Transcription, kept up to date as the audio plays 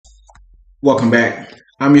Welcome back.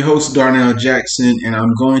 I'm your host, Darnell Jackson, and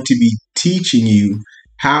I'm going to be teaching you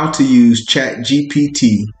how to use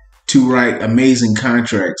ChatGPT to write amazing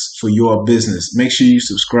contracts for your business. Make sure you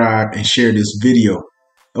subscribe and share this video.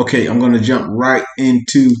 Okay, I'm going to jump right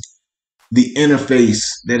into the interface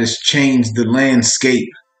that has changed the landscape,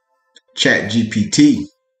 ChatGPT.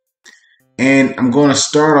 And I'm going to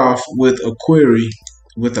start off with a query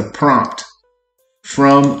with a prompt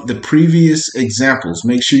from the previous examples.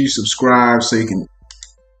 Make sure you subscribe so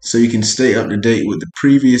you can stay up to date with the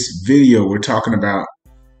previous video. We're talking about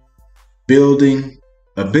building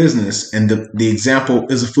a business, and the example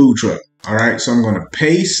is a food truck. All right, so I'm going to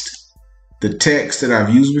paste the text that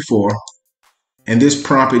I've used before, and this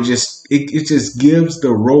prompt it just gives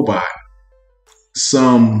the robot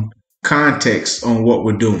some context on what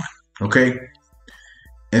we're doing. Okay,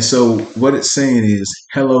 and so what it's saying is,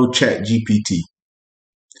 "Hello, ChatGPT.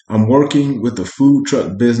 I'm working with a food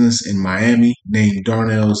truck business in Miami named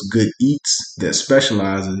Darnell's Good Eats that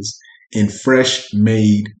specializes in fresh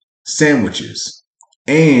made sandwiches.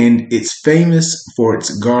 And it's famous for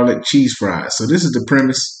its garlic cheese fries." So this is the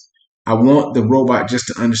premise. I want the robot just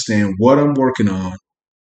to understand what I'm working on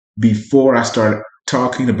before I start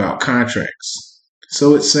talking about contracts.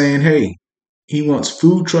 So it's saying, hey, he wants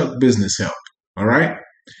food truck business help. All right.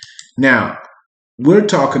 Now, we're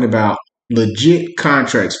talking about legit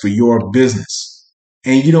contracts for your business,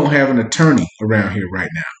 and you don't have an attorney around here right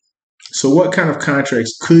now. So what kind of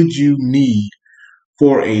contracts could you need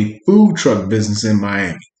for a food truck business in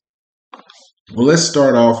Miami? Well, let's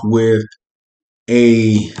start off with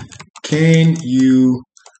can you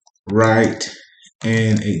write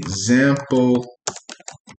an example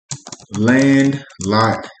land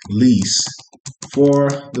lot lease for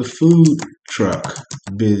the food truck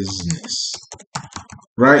business?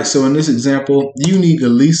 Right, so in this example, you need to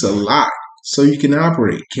lease a lot so you can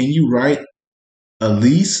operate. Can you write a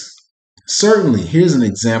lease? Certainly. Here's an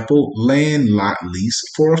example land lot lease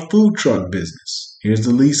for a food truck business. Here's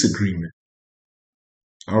the lease agreement.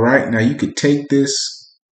 All right, now you could take this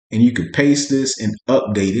and you could paste this and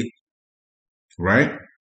update it. Right,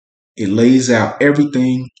 it lays out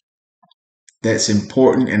everything that's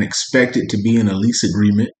important and expected to be in a lease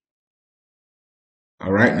agreement.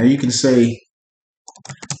 All right, now you can say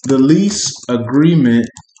the lease agreement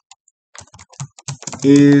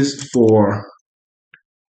is for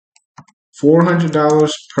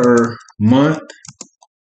 $400 per month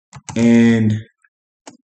and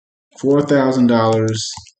 $4,000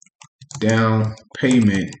 down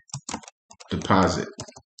payment deposit.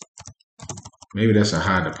 Maybe that's a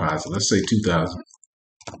high deposit. Let's say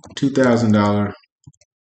 $2,000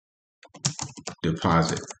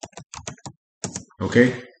 deposit.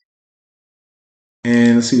 Okay.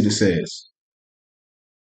 And let's see what it says.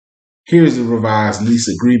 Here's the revised lease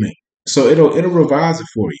agreement. So it'll revise it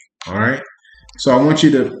for you. All right. So I want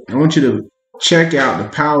you to check out the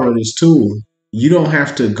power of this tool. You don't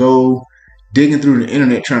have to go digging through the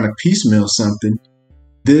internet trying to piecemeal something.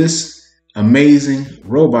 This amazing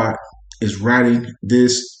robot is writing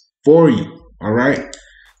this for you. All right.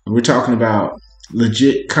 And we're talking about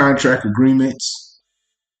legit contract agreements.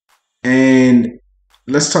 And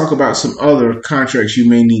let's talk about some other contracts you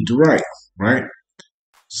may need to write. Right.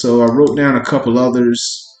 So I wrote down a couple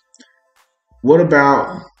others. What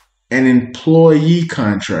about an employee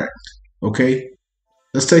contract? Okay,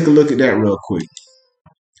 let's take a look at that real quick.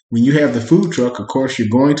 When you have the food truck, of course, you're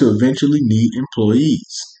going to eventually need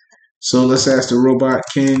employees. So let's ask the robot,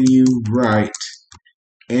 can you write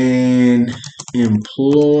an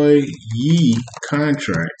employee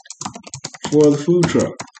contract for the food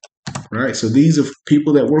truck? Right, so these are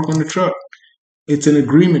people that work on the truck. It's an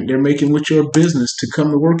agreement they're making with your business to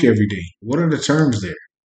come to work every day. What are the terms there?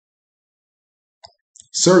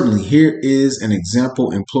 Certainly, here is an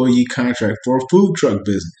example employee contract for a food truck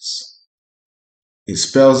business. It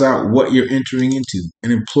spells out what you're entering into,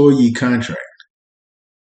 an employee contract.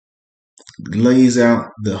 It lays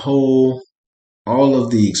out all of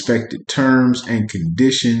the expected terms and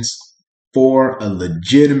conditions for a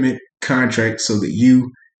legitimate contract so that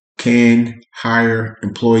you can hire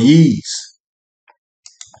employees.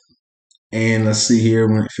 And let's see here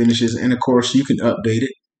when it finishes. And of course, you can update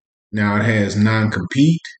it. Now it has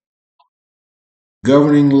non-compete,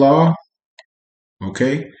 governing law.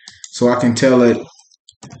 Okay, so I can tell it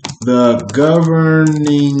the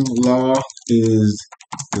governing law is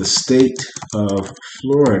the state of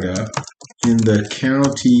Florida in the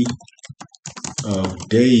county of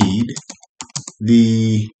Dade.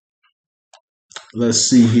 Let's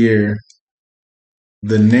see here,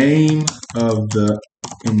 the name of the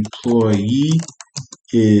employee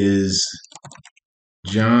is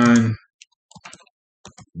John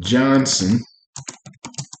Johnson.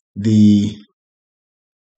 The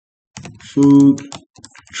food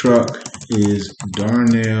truck is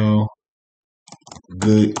Darnell's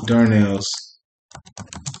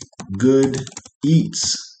Good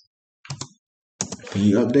Eats. Can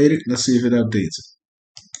you update it? Let's see if it updates it.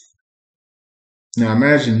 Now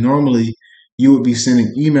imagine normally you would be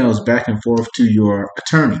sending emails back and forth to your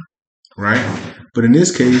attorney, right? But in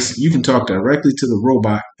this case, you can talk directly to the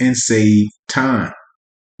robot and save time.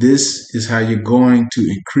 This is how you're going to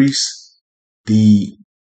increase the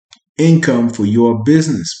income for your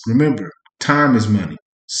business. Remember, time is money.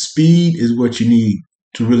 Speed is what you need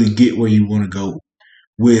to really get where you want to go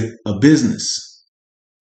with a business.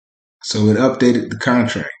 So it updated the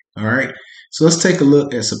contract. All right. So let's take a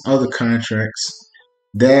look at some other contracts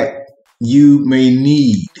that you may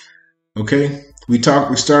need. Okay. We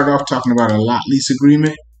started off talking about a lot lease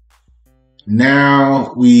agreement.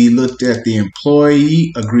 Now we looked at the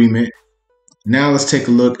employee agreement. Now let's take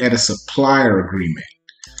a look at a supplier agreement.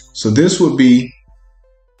 So this would be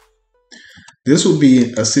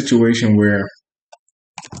a situation where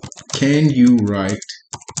can you write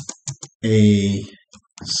a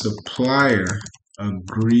supplier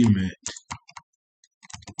agreement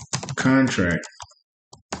contract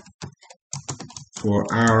for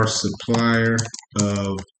our supplier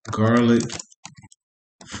of garlic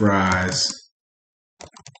fries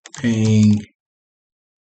paying,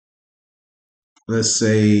 let's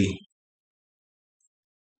say,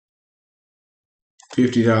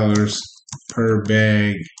 $50 per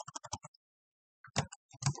bag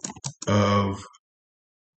of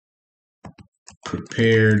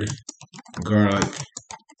prepared garlic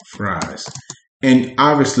fries. And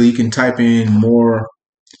obviously you can type in more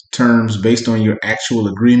terms based on your actual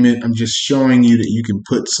agreement. I'm just showing you that you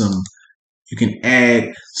can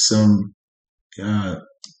add some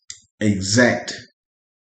exact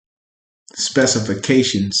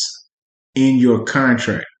specifications in your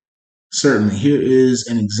contract. Certainly, here is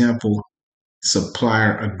an example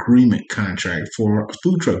supplier agreement contract for a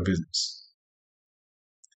food truck business.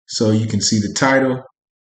 So you can see the title,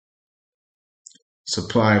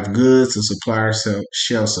 supply of goods. The supplier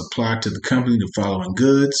shall supply to the company the following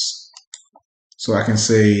goods. So I can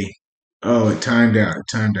say, oh, it timed out.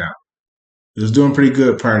 It was doing pretty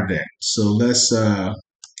good prior to that. So let's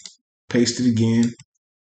paste it again.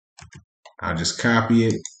 I'll just copy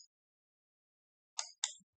it.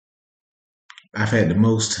 I've had the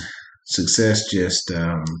most success just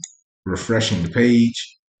refreshing the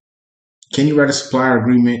page. Can you write a supplier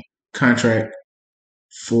agreement contract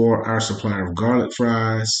for our supplier of garlic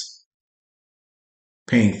fries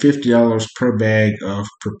paying $50 per bag of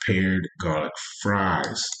prepared garlic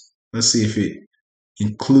fries? Let's see if it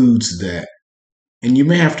includes that. And you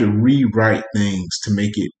may have to rewrite things to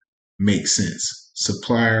make it make sense.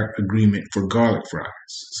 Supplier agreement for garlic fries.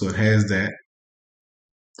 So it has that.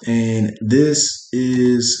 And this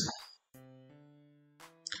is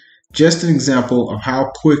just an example of how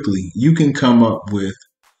quickly you can come up with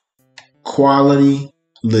quality,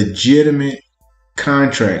 legitimate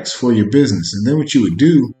contracts for your business. And then what you would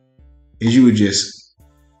do is you would just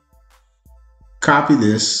copy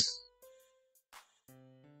this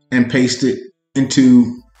and paste it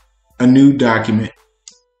into a new document,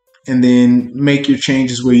 and then make your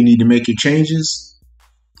changes where you need to make your changes,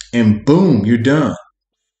 and boom, you're done.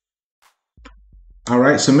 All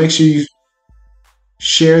right, so make sure you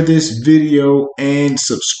share this video and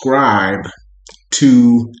subscribe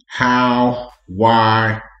to howwhy.ai.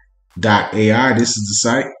 This is the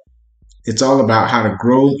site. It's all about how to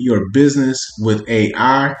grow your business with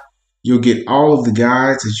AI. You'll get all of the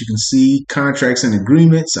guides, as you can see, contracts and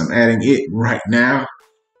agreements. I'm adding it right now.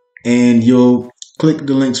 And you'll click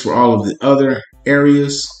the links for all of the other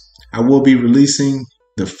areas. I will be releasing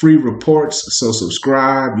the free reports, so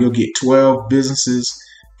subscribe. You'll get 12 businesses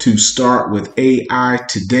to start with AI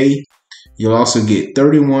today. You'll also get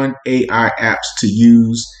 31 AI apps to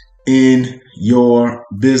use in your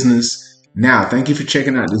business. Now, thank you for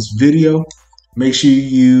checking out this video. Make sure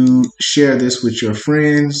you share this with your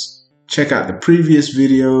friends. Check out the previous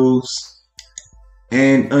videos.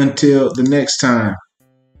 And until the next time,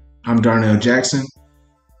 I'm Darnell Jackson.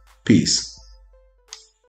 Peace.